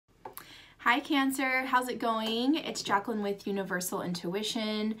Hi Cancer, how's it going? It's Jacqueline with Universal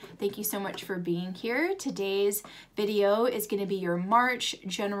Intuition. Thank you so much for being here. Today's video is going to be your March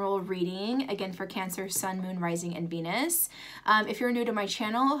general reading, again for Cancer, Sun, Moon, Rising, and Venus. If you're new to my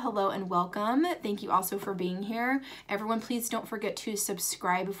channel, hello and welcome. Thank you also for being here. Everyone, please don't forget to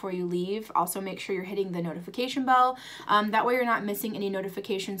subscribe before you leave. Also make sure you're hitting the notification bell. That way you're not missing any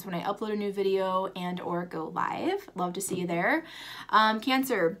notifications when I upload a new video and or go live. Love to see you there.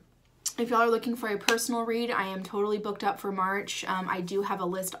 Cancer, if y'all are looking for a personal read, I am totally booked up for March. I do have a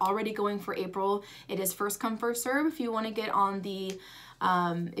list already going for April. It is first come, first serve. If you want to get on the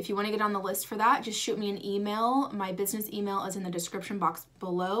list for that, just shoot me an email. My business email is in the description box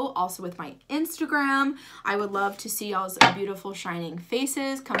below, also with my Instagram. I would love to see y'all's beautiful shining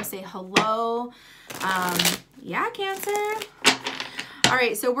faces. Come say hello. Yeah, Cancer. All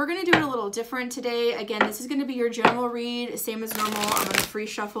right, so we're gonna do it a little different today. Again, this is gonna be your general read, same as normal. I'm gonna free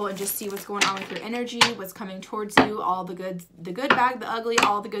shuffle and just see what's going on with your energy, what's coming towards you, all the good, bad, the ugly,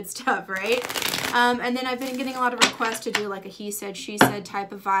 all the good stuff, right? And then I've been getting a lot of requests to do like a he said, she said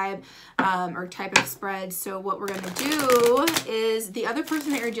type of vibe or type of spread. So what we're gonna do is the other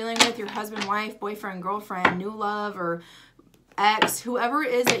person that you're dealing with, your husband, wife, boyfriend, girlfriend, new love, or ex, whoever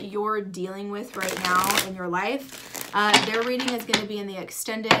it is that you're dealing with right now in your life, their reading is going to be in the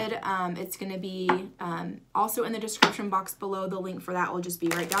extended. It's going to be also in the description box below. The link for that will just be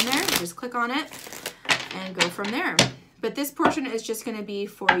right down there. Just click on it and go from there. But this portion is just going to be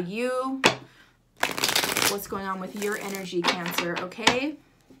for you, what's going on with your energy, Cancer, okay?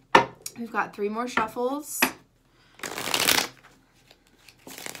 We've got 3 more shuffles.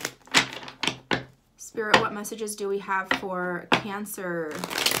 Spirit, what messages do we have for Cancer?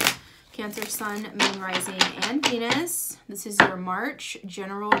 Cancer, Sun, Moon, Rising, and Venus. This is your March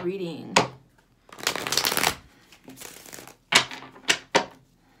general reading.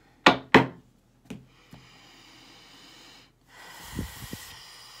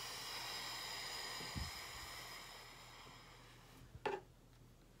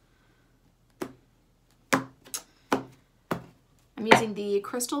 I'm using the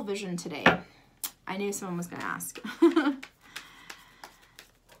Crystal Vision today. I knew someone was going to ask.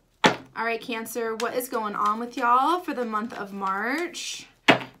 All right, Cancer, what is going on with y'all for the month of March?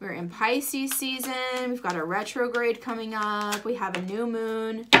 We're in Pisces season. We've got a retrograde coming up. We have a new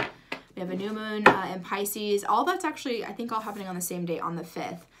moon. We have a new moon in Pisces. All that's actually, I think, all happening on the same day, on the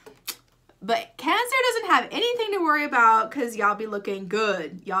 5th. But Cancer doesn't have anything to worry about because y'all be looking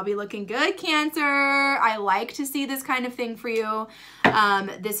good. Y'all be looking good, Cancer. I like to see this kind of thing for you.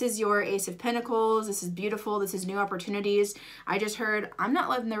 This is your Ace of Pentacles. This is beautiful. This is new opportunities. I just heard, I'm not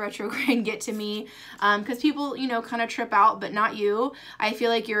letting the retrograde get to me because people, you know, kind of trip out, but not you. I feel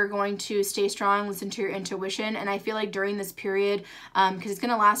like you're going to stay strong, listen to your intuition. And I feel like during this period, because it's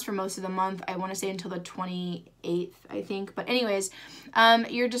going to last for most of the month, I want to say until the 28th, I think. But anyways,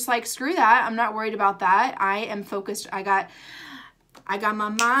 you're just like, screw that. I'm not worried about that. I am focused. I got my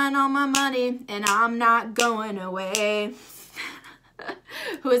mind on my money and I'm not going away.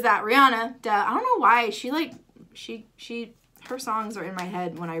 Who is that? Rihanna. I don't know why. Her songs are in my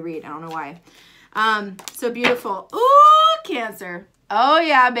head when I read. I don't know why. So beautiful. Ooh, Cancer. Oh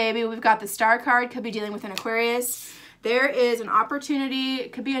yeah, baby. We've got the Star card. Could be dealing with an Aquarius. There is an opportunity.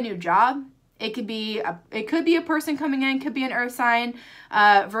 It could be a new job. It could be a person coming in, could be an earth sign,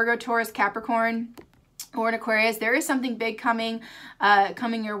 Virgo, Taurus, Capricorn, or an Aquarius. There is something big coming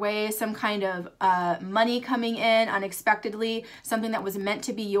your way, some kind of money coming in unexpectedly, something that was meant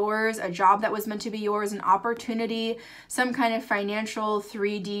to be yours, a job that was meant to be yours, an opportunity, some kind of financial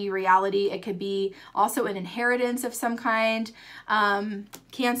 3D reality. It could be also an inheritance of some kind.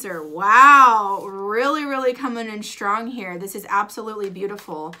 Cancer, wow, really, really coming in strong here. This is absolutely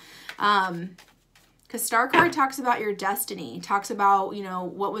beautiful. Because Star card talks about your destiny, talks about, you know,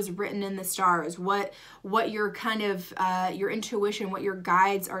 what was written in the stars, what your kind of, your intuition, what your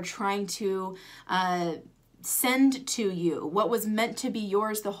guides are trying to send to you, what was meant to be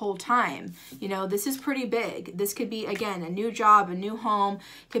yours the whole time. You know, this is pretty big. This could be, again, a new job, a new home,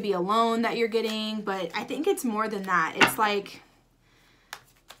 could be a loan that you're getting, but I think it's more than that. It's like,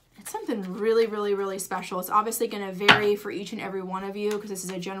 it's something really, really, really special. It's obviously going to vary for each and every one of you because this is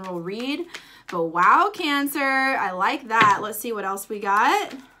a general read. But wow, Cancer, I like that. Let's see what else we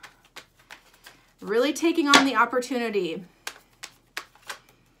got. Really taking on the opportunity.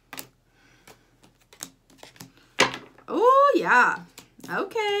 Oh, yeah.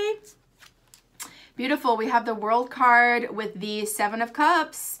 Okay. Beautiful. We have the World card with the 7 of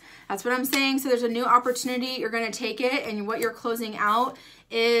Cups. That's what I'm saying. So there's a new opportunity. You're going to take it, and what you're closing out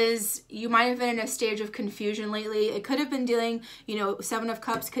is you might have been in a stage of confusion lately. It could have been dealing, you know, Seven of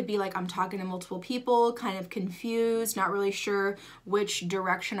Cups could be like, I'm talking to multiple people, kind of confused, not really sure which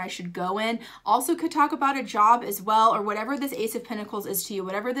direction I should go in. Also could talk about a job as well, or whatever this Ace of Pentacles is to you,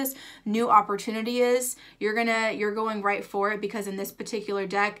 whatever this new opportunity is, you're going right for it, because in this particular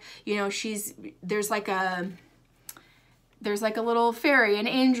deck, you know, there's like a little fairy, an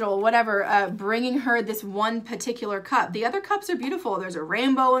angel, whatever, bringing her this one particular cup. The other cups are beautiful. There's a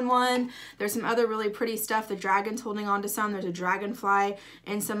rainbow in one. There's some other really pretty stuff. The dragon's holding on to some. There's a dragonfly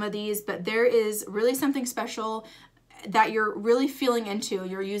in some of these. But there is really something special that you're really feeling into.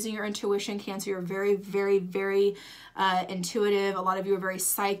 You're using your intuition, Cancer. You're very, very, very intuitive. A lot of you are very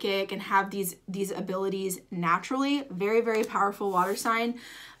psychic and have these abilities naturally. Very, very powerful water sign.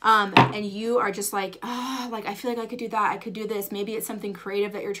 And you are just like, like, I feel like I could do that. I could do this. Maybe it's something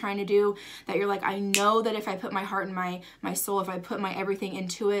creative that you're trying to do, that you're like, I know that if I put my heart and my soul, if I put my everything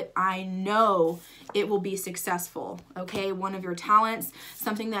into it, I know it will be successful. Okay. One of your talents,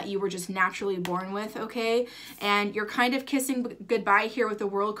 something that you were just naturally born with. Okay. And you're kind of kissing goodbye here with the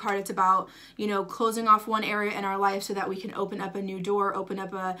World card. It's about, you know, closing off one area in our life so that we can open up a new door, open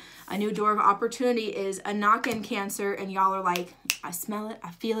up a new door of opportunity. Is a knock in, Cancer. And y'all are like, I smell it.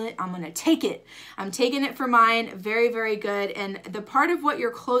 I feel it. I'm going to take it. I'm taking it for mine. Very, very good. And the part of what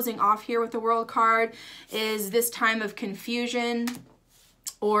you're closing off here with the World card is this time of confusion,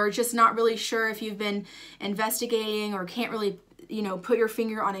 or just not really sure if you've been investigating or can't really, you know, put your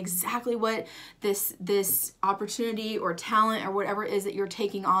finger on exactly what this opportunity or talent or whatever it is that you're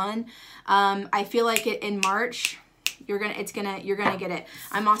taking on. I feel like in March, you're gonna get it.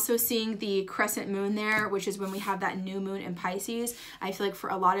 I'm also seeing the crescent moon there, which is when we have that new moon in Pisces. I feel like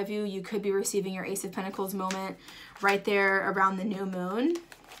for a lot of you, you could be receiving your Ace of Pentacles moment right there around the new moon.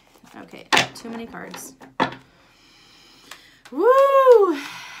 Okay, too many cards. Woo!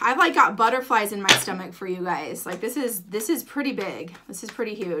 I've like got butterflies in my stomach for you guys. Like this is pretty big. This is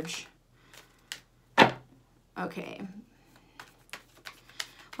pretty huge. Okay.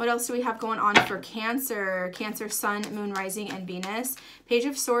 What else do we have going on for Cancer? Cancer, Sun, Moon, Rising, and Venus. Page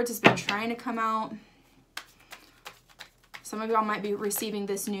of Swords has been trying to come out. Some of y'all might be receiving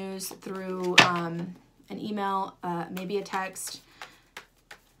this news through an email, maybe a text,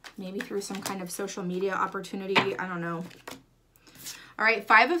 maybe through some kind of social media opportunity. I don't know. All right,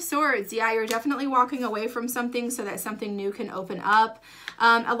 Five of Swords. Yeah, you're definitely walking away from something so that something new can open up.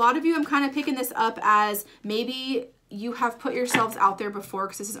 A lot of you, I'm kind of picking this up as maybe you have put yourselves out there before,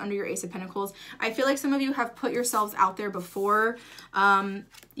 because this is under your Ace of Pentacles. I feel like some of you have put yourselves out there before.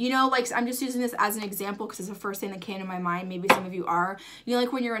 You know, like, I'm just using this as an example because it's the first thing that came to my mind. Maybe some of you are. You know,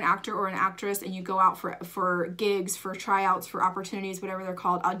 like when you're an actor or an actress and you go out for gigs, for tryouts, for opportunities, whatever they're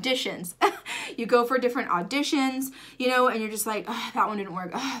called, auditions. You go for different auditions, you know, and you're just like, oh, that one didn't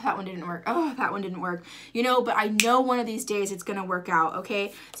work. Oh, that one didn't work. Oh, that one didn't work. You know, but I know one of these days it's going to work out,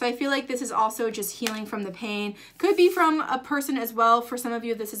 okay? So I feel like this is also just healing from the pain. Could be from a person as well. For some of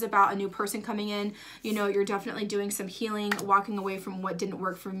you, this is about a new person coming in. You know, you're definitely doing some healing, walking away from what didn't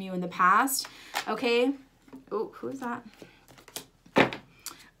work from you in the past, okay? Oh, who is that?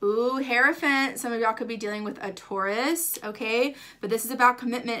 Ooh, Hierophant. Some of y'all could be dealing with a Taurus, okay? But this is about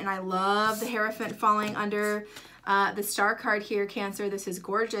commitment, and I love the Hierophant falling under the Star card here, Cancer. This is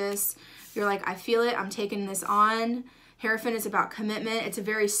gorgeous. You're like, I feel it. I'm taking this on. Hierophant is about commitment. It's a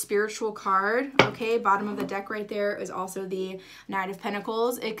very spiritual card, okay? Bottom of the deck right there is also the Knight of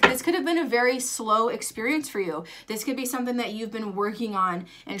Pentacles. This could have been a very slow experience for you. This could be something that you've been working on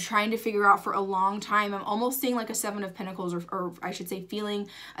and trying to figure out for a long time. I'm almost seeing like a Seven of Pentacles, or I should say feeling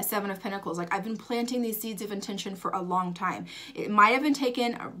a Seven of Pentacles. Like, I've been planting these seeds of intention for a long time. It might have been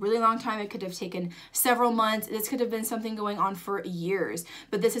taken a really long time. It could have taken several months. This could have been something going on for years.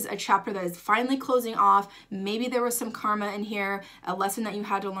 But this is a chapter that is finally closing off. Maybe there was some karma in here, a lesson that you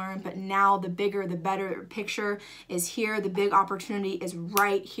had to learn, but now the bigger, the better picture is here. The big opportunity is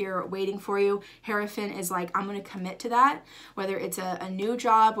right here waiting for you. Hierophant is like, I'm going to commit to that, whether it's a new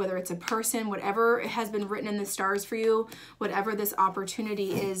job, whether it's a person, whatever has been written in the stars for you, whatever this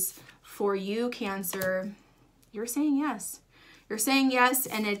opportunity is for you, Cancer, you're saying yes. You're saying yes,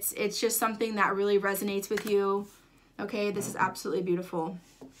 and it's just something that really resonates with you. Okay, this is absolutely beautiful.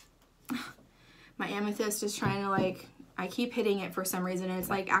 My amethyst is trying to, like, I keep hitting it for some reason, and it's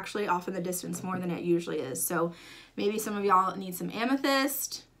like actually off in the distance more than it usually is. So maybe some of y'all need some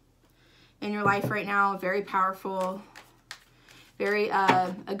amethyst in your life right now. Very powerful. Very,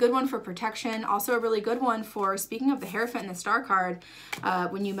 a good one for protection. Also a really good one for, speaking of the Hierophant and the Star card,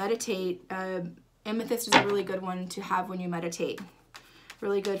 when you meditate, amethyst is a really good one to have when you meditate.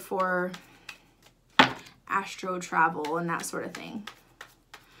 Really good for astro travel and that sort of thing.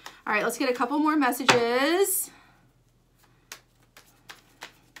 All right, let's get a couple more messages.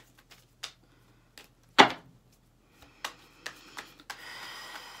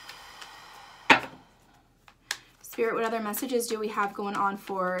 Spirit, what other messages do we have going on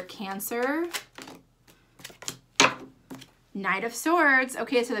for Cancer? Knight of Swords.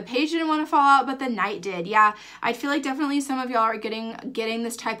 Okay, so the page didn't want to fall out, but the Knight did. Yeah, I feel like definitely some of y'all are getting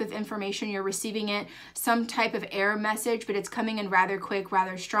this type of information. You're receiving it, some type of air message, but it's coming in rather quick,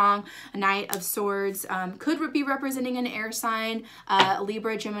 rather strong. A Knight of Swords could be representing an air sign,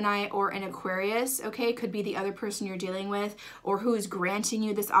 Libra, Gemini, or an Aquarius. Okay, could be the other person you're dealing with or who is granting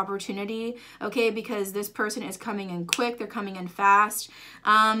you this opportunity. Okay, because this person is coming in quick. They're coming in fast.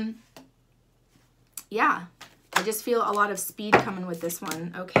 Yeah. I just feel a lot of speed coming with this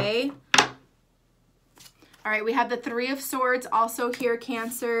one, okay? All right, we have the Three of Swords also here,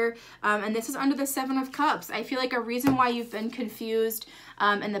 Cancer, and this is under the Seven of Cups. I feel like a reason why you've been confused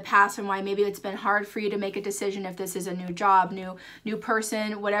in the past and why maybe it's been hard for you to make a decision if this is a new job, new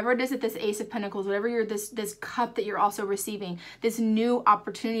person, whatever it is that this Ace of Pentacles, whatever this cup that you're also receiving, this new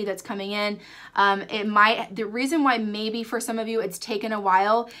opportunity that's coming in, the reason why maybe for some of you it's taken a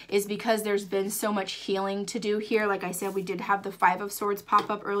while is because there's been so much healing to do here. Like I said, we did have the Five of Swords pop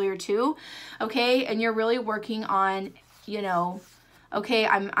up earlier too, okay? And you're really working on, you know, okay,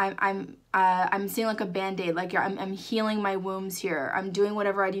 I'm seeing like a band-aid, like I'm healing my wounds here. I'm doing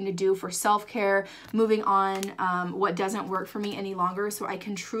whatever I need to do for self-care, moving on what doesn't work for me any longer so I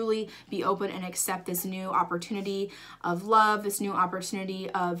can truly be open and accept this new opportunity of love, this new opportunity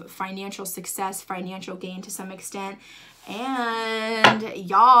of financial success, financial gain to some extent. And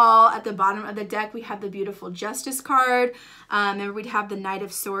y'all, at the bottom of the deck, we have the beautiful Justice card. Remember, we'd have the Knight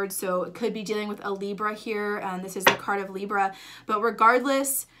of Swords, so it could be dealing with a Libra here. This is the card of Libra. But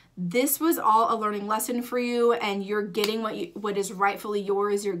regardless, this was all a learning lesson for you, and you're getting what is rightfully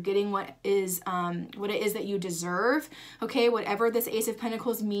yours. You're getting what it is that you deserve. Okay, whatever this Ace of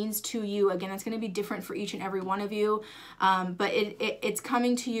Pentacles means to you. Again, it's going to be different for each and every one of you, but it's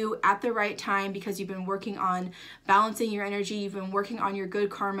coming to you at the right time because you've been working on balancing your energy. You've been working on your good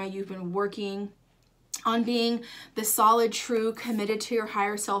karma. You've been working on being the solid, true, committed to your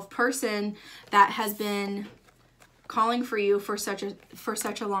higher self person that has been calling for you for such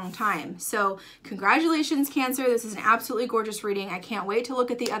a long time. So congratulations, Cancer. This is an absolutely gorgeous reading. I can't wait to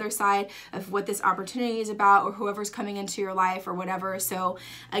look at the other side of what this opportunity is about, or whoever's coming into your life or whatever. So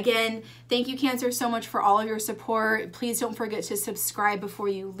again, thank you, Cancer, so much for all of your support. Please don't forget to subscribe before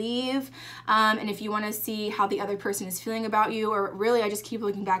you leave. And if you want to see how the other person is feeling about you, or really I just keep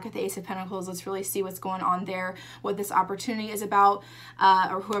looking back at the Ace of Pentacles, let's really see what's going on there, what this opportunity is about,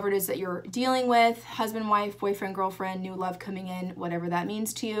 or whoever it is that you're dealing with, husband, wife, boyfriend, girlfriend, new love coming in, whatever that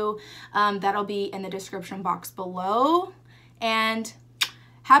means to you. That'll be in the description box below. And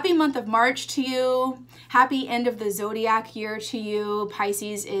happy month of March to you. Happy end of the zodiac year to you.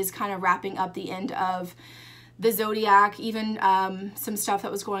 Pisces is kind of wrapping up the end of the zodiac, even some stuff that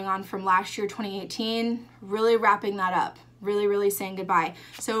was going on from last year, 2018, really wrapping that up. Really saying goodbye.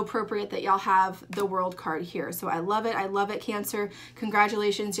 So appropriate that y'all have the World card here. So I love it. I love it, Cancer.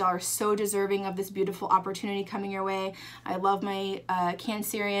 Congratulations. Y'all are so deserving of this beautiful opportunity coming your way. I love my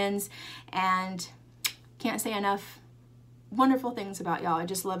Cancerians and can't say enough wonderful things about y'all. I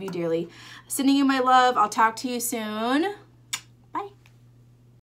just love you dearly. Sending you my love. I'll talk to you soon.